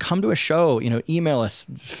show. Yeah, come to a show. Email us,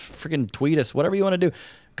 freaking tweet us, whatever you want to do.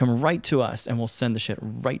 Come right to us, and we'll send the shit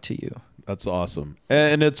right to you. That's awesome.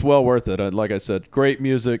 And it's well worth it. Like I said, great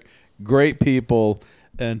music, great people,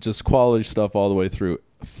 and just quality stuff all the way through.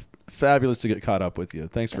 Fabulous to get caught up with you.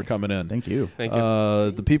 Thanks for coming in. Thank you. Thank you.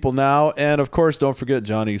 The People Now. And, of course, don't forget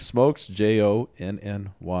Jonny Smokes, Jonny,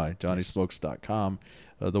 JonnySmokes.com.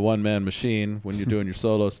 The one-man machine when you're doing your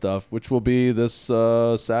solo stuff, which will be this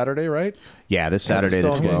Saturday, right? Yeah, this Saturday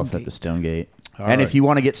the Stonegate. 12th at the Stonegate. All And right. if you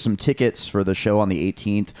want to get some tickets for the show on the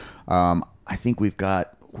 18th, I think we've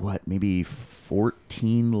got, maybe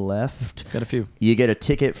 14 left. Got a few. You get a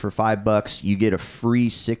ticket for $5. You get a free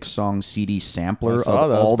 6-song CD sampler I of saw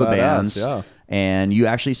that. all the That's badass, bands. yeah. And you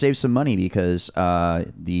actually save some money because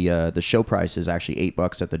the show price is actually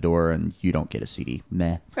 $8 at the door, and you don't get a CD.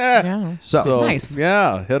 Meh. Yeah. So Nice.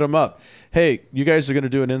 Yeah, hit them up. Hey, you guys are going to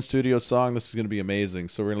do an in-studio song. This is going to be amazing.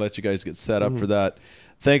 So we're going to let you guys get set up for that.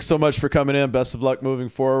 Thanks so much for coming in. Best of luck moving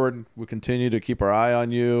forward. We'll continue to keep our eye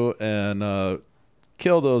on you and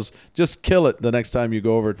just kill it the next time you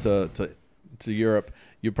go over to Europe.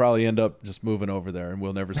 You probably end up just moving over there and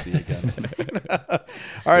we'll never see you again. All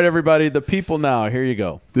right, everybody, The People Now. Here you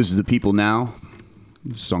go. This is The People Now.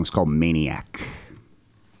 This song's called Maniac.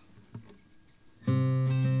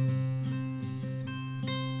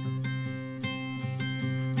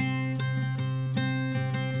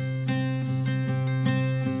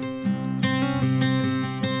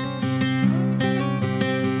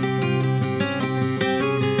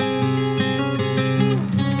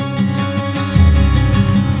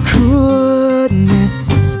 Goodness,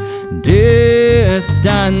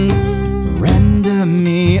 distance render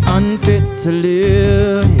me unfit to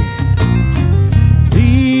live.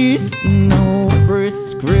 Please, no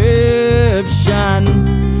prescription.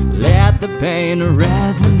 Let the pain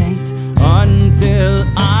resonate until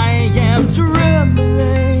I am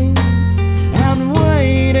trembling and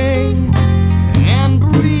waiting and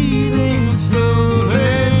breathing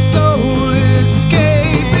slowly, soul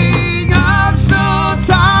escaping. I'm so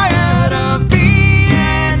tired of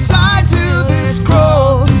being tied to this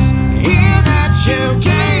cross here that you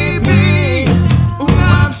gave me.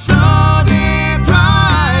 I'm so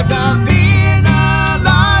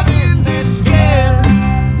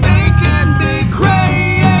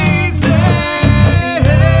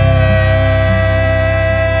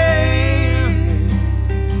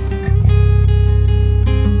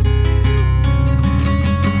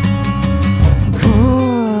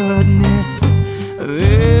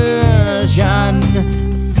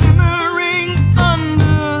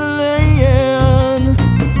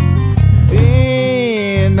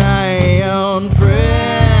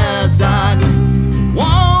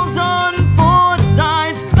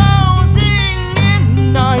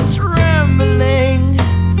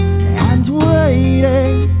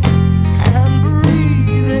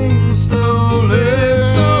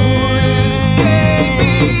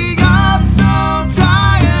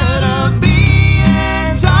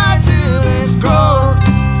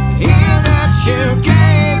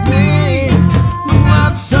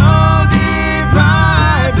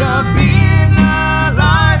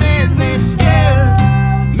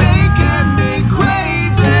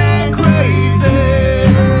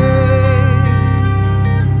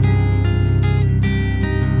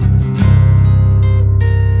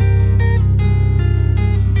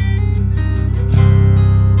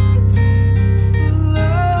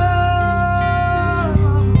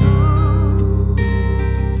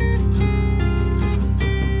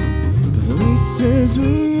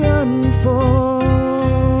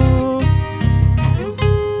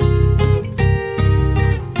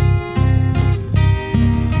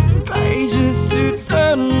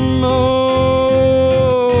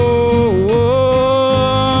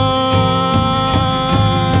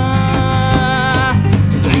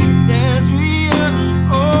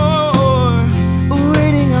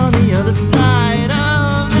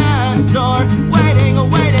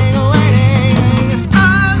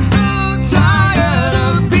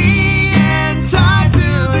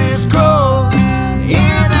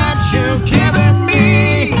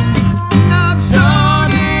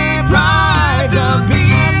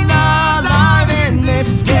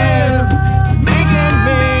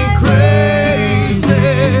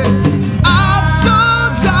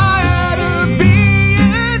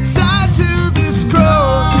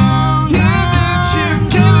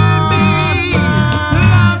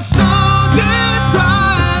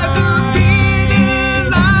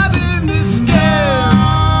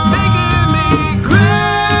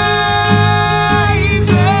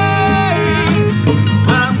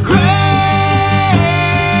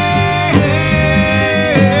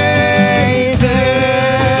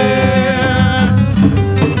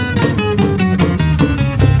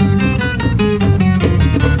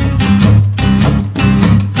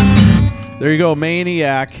There you go,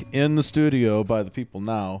 Maniac in the studio by the people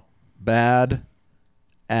now. Bad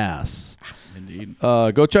ass. Indeed.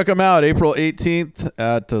 Go check them out April 18th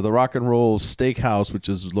at the Rock and Roll Steakhouse, which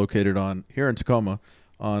is located here in Tacoma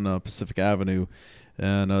on Pacific Avenue.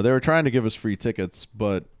 And they were trying to give us free tickets,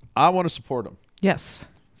 but I want to support them. Yes.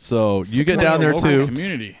 So you get down there Local too.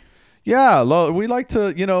 Community. Yeah, we like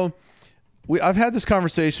to, I've had this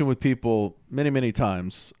conversation with people many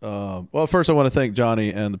times. Well, first I want to thank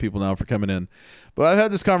Jonny and the people now for coming in. But I've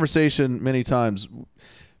had this conversation many times.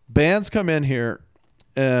 Bands come in here,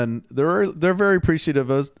 and they're very appreciative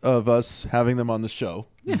of us having them on the show.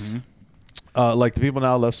 Yes. Like the people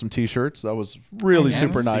now left some T-shirts. That was really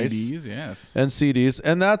super nice. CDs, yes. And CDs.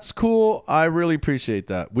 And that's cool. I really appreciate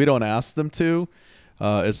that. We don't ask them to.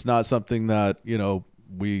 It's not something that,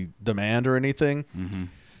 we demand or anything. Mm-hmm.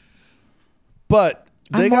 But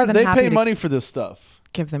they happy pay to money for this stuff.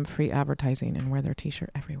 Give them free advertising and wear their T-shirt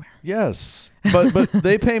everywhere. Yes, but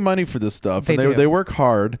they pay money for this stuff. They and do. They work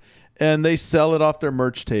hard, and they sell it off their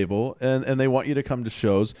merch table, and they want you to come to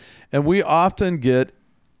shows. And we often get,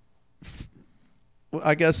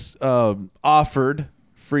 offered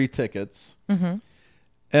free tickets. Mm-hmm.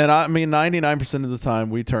 And 99% of the time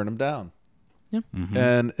we turn them down. Yep. Mm-hmm.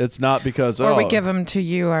 And it's not because Or we give them to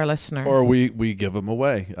you, our listener. or we give them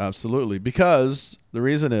away. Absolutely. Because the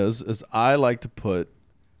reason is I like to put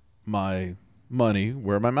my money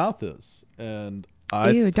where my mouth is. And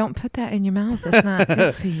Ew, don't put that in your mouth. It's not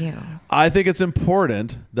good for you. I think it's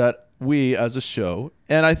important that we as a show,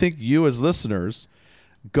 and I think you as listeners,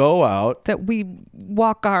 go out. That we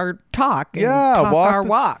walk our talk and Yeah, talk walk our the-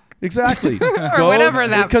 walk. Exactly. Or whatever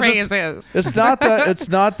that phrase is. It's not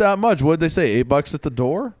that much. What did they say? $8 at the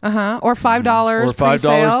door? Uh-huh. Or $5 Or $5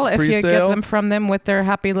 pre-sale if you get pre-sale. them from them with their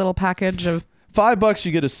happy little package of $5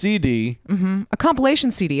 you get a CD a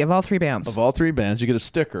compilation CD of all three bands. of all three bands. You get a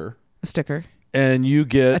sticker. A sticker. And you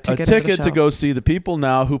get a ticket to the ticket to show. go see the people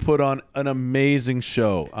now who put on an amazing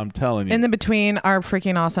show. I'm telling you. In the between are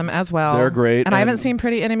freaking awesome as well. They're great, And I haven't and- seen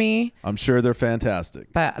Pretty Enemy, I'm sure they're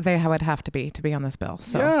fantastic. but they would have to be on this bill.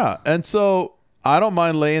 So Yeah. And so I don't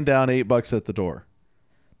mind laying down $8 at the door.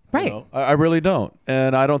 You right. know? I really don't.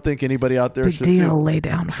 And I don't think anybody out there Big should deal. too. Lay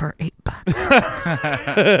down for $8.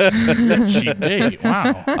 Cheap date.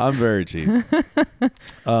 Wow. I'm very cheap.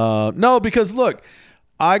 No, because look,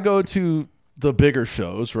 I go to the bigger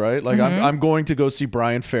shows, right? Like I'm going to go see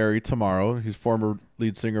Brian Ferry tomorrow. He's former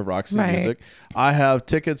lead singer of Roxy Right. Music. I have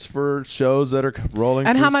tickets for shows that are rolling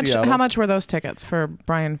And through how much? Seattle. How much were those tickets for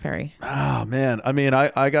Brian Ferry? Oh man, I mean,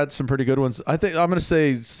 I got some pretty good ones. I think I'm going to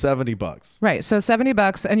say $70. Right. So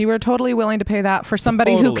 $70, and you were totally willing to pay that for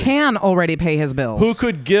somebody who Totally. can already pay his bills. Who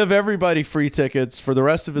could give everybody free tickets for the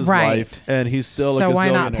rest of his Right. life, and he's still So a why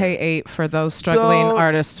not gazillionaire. pay $8 for those struggling So,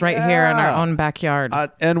 artists right here in our yeah. own backyard?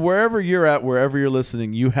 And wherever you're at, wherever you're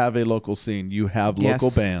listening, you have a local scene. You have local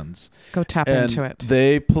Yes. bands. Go tap And into it.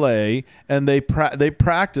 they play and they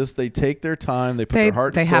practice. They take their time. They put their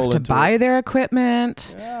heart They and soul have to into buy it. their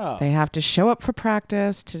equipment. Yeah. They have to show up for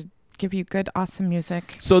practice to give you good, awesome music.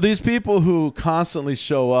 So these people who constantly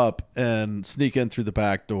show up and sneak in through the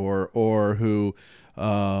back door, or who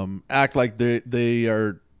act like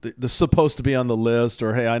they're supposed to be on the list,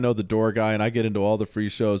 or hey, I know the door guy and I get into all the free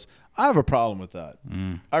shows. I have a problem with that.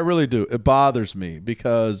 I really do. It bothers me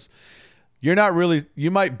because you're not really. You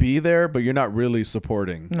might be there, but you're not really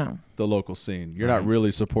supporting No. the local scene. You're not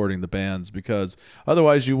really supporting the bands, because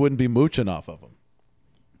otherwise you wouldn't be mooching off of them.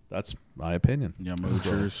 That's my opinion. Yeah,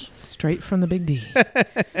 moochers. Straight from the big D.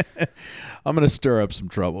 I'm going to stir up some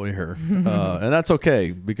trouble here, and that's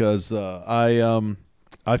okay, because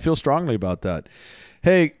I feel strongly about that.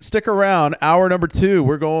 Hey, stick around. Hour number 2.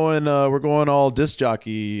 We're going all disc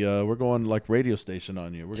jockey. We're going like radio station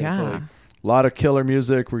on you. We're going to Yeah. play a lot of killer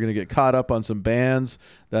music. We're going to get caught up on some bands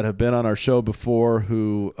that have been on our show before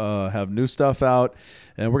who have new stuff out,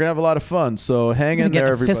 and we're going to have a lot of fun. So hang in Get there,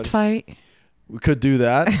 a everybody. fist fight. We could do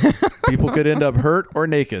that. People could end up hurt or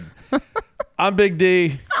naked. I'm Big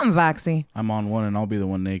D. I'm Voxy. I'm on one, and I'll be the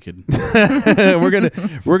one naked.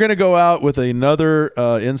 we're gonna go out with another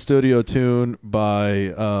in studio tune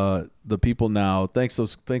by the people now. Thank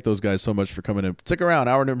those guys so much for coming in. Stick around.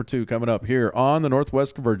 Hour number 2 coming up here on the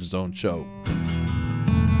Northwest Convergence Zone show.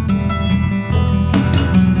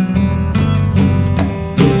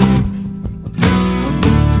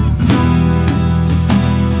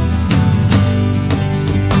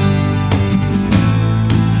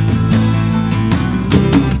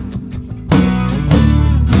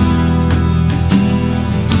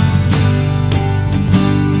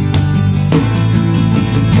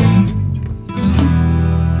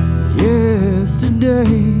 Yesterday,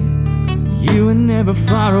 you were never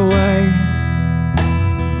far away.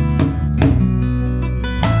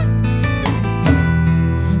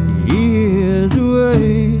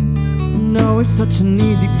 such an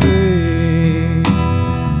easy prey.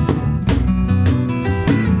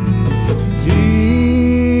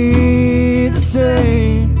 See the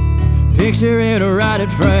same picture in a rotted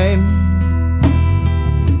frame.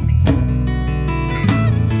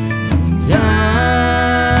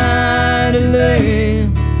 Time to lay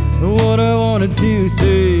what I wanted to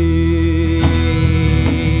say.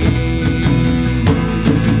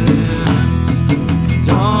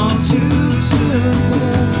 Don't too soon.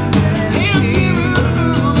 Empty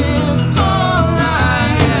room is all I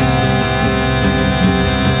have.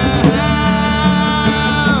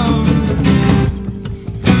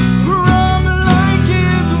 From the light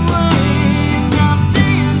years away, I'm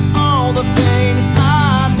seeing all the things I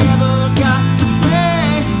never got to say.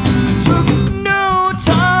 Took no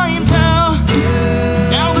time to.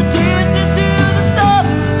 Now the distance to the sun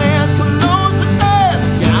is close to death.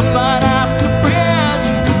 Got right after bridge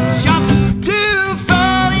just to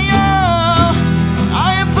find you. I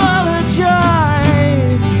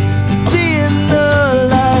apologize for seeing the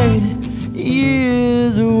light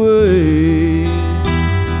years away.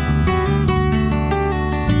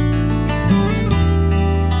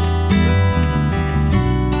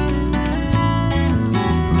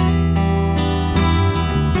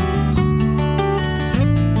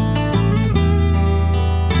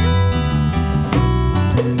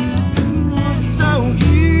 So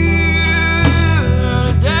here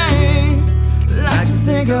today, like to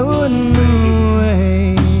think I wouldn't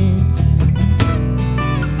wait.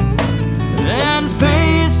 And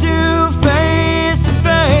face to face,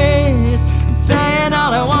 I'm saying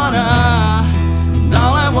all I wanna, and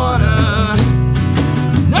all I wanna.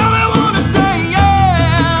 All I wanna say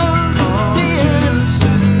is, this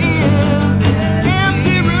is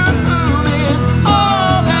empty room is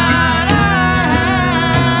all that I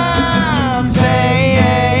have. Say,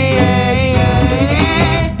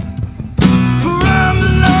 from the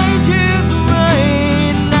light years away,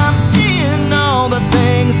 and I'm seeing all the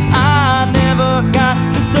things I never got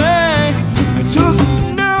to say. I took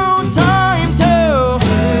no time to.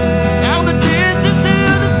 Now the distance to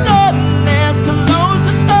the sun is close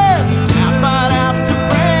to death. Got right after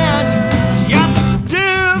bridge just to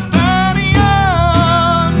find you.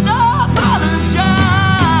 No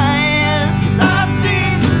apologize, 'cause I've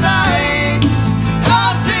seen the light.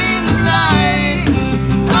 I've seen the light.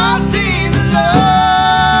 I've seen the light.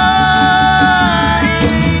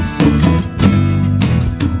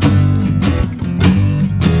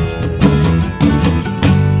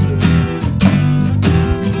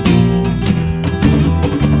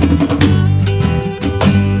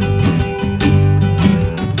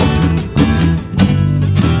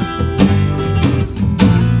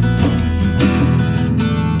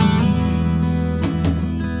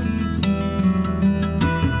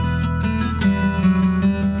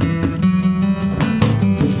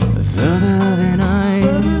 Further than I,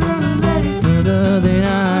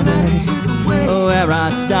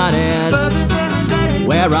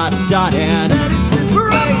 where I started,